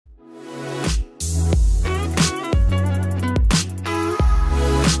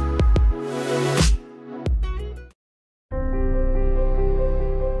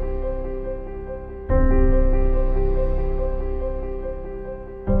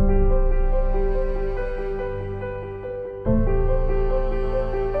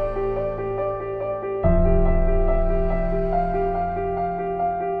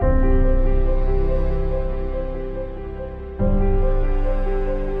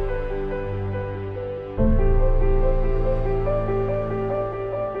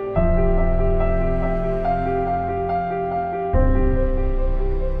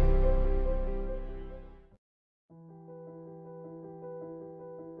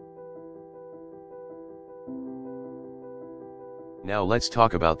Now let's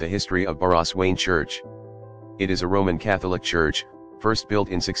talk about the history of Barasoain Church. It is a Roman Catholic church, first built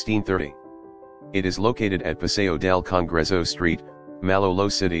in 1630. It is located at Paseo del Congreso Street, Malolo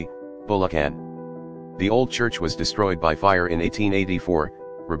City, Bulacan. The old church was destroyed by fire in 1884,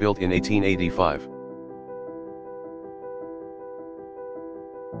 rebuilt in 1885.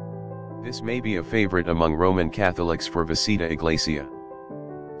 This may be a favorite among Roman Catholics for Visita Iglesia.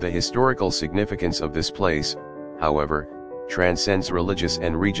 The historical significance of this place, however, transcends religious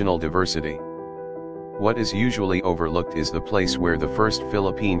and regional diversity. What is usually overlooked is the place where the First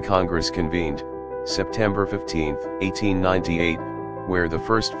Philippine Congress convened, September 15, 1898, where the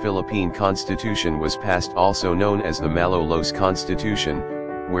First Philippine Constitution was passed, also known as the Malolos Constitution,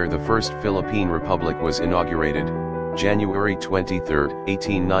 where the First Philippine Republic was inaugurated, January 23,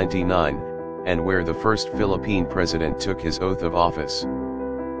 1899, and where the first Philippine president took his oath of office.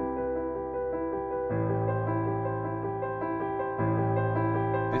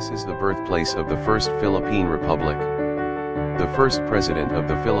 This is the birthplace of the First Philippine Republic. The first president of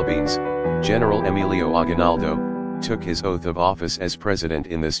the Philippines, General Emilio Aguinaldo, took his oath of office as president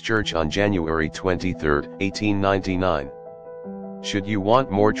in this church on January 23, 1899. Should you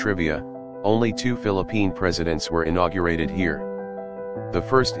want more trivia, only 2 Philippine presidents were inaugurated here. The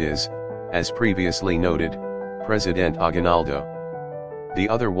first is, as previously noted, President Aguinaldo. The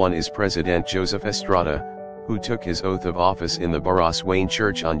other one is President Joseph Estrada, who took his oath of office in the Barasoain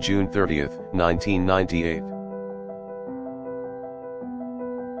Church on June 30, 1998.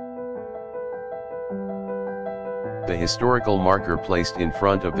 The historical marker placed in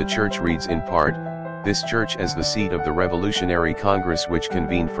front of the church reads in part, "This church as the seat of the Revolutionary Congress which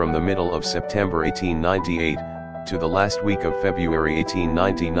convened from the middle of September 1898, to the last week of February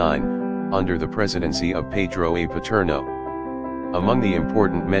 1899, under the presidency of Pedro A. Paterno." Among the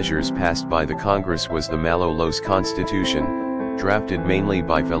important measures passed by the Congress was the Malolos Constitution, drafted mainly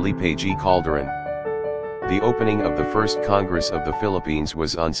by Felipe G. Calderon. The opening of the first Congress of the Philippines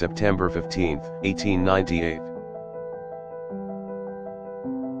was on September 15, 1898.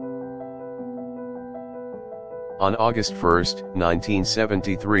 On August 1,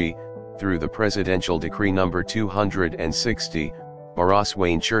 1973, through the Presidential Decree No. 260,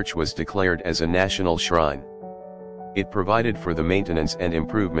 Barasoain Church was declared as a national shrine. It provided for the maintenance and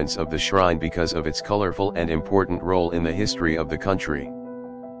improvements of the shrine because of its colorful and important role in the history of the country.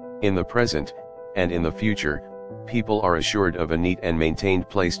 In the present, and in the future, people are assured of a neat and maintained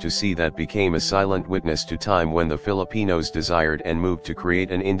place to see that became a silent witness to time when the Filipinos desired and moved to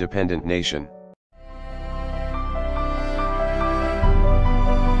create an independent nation.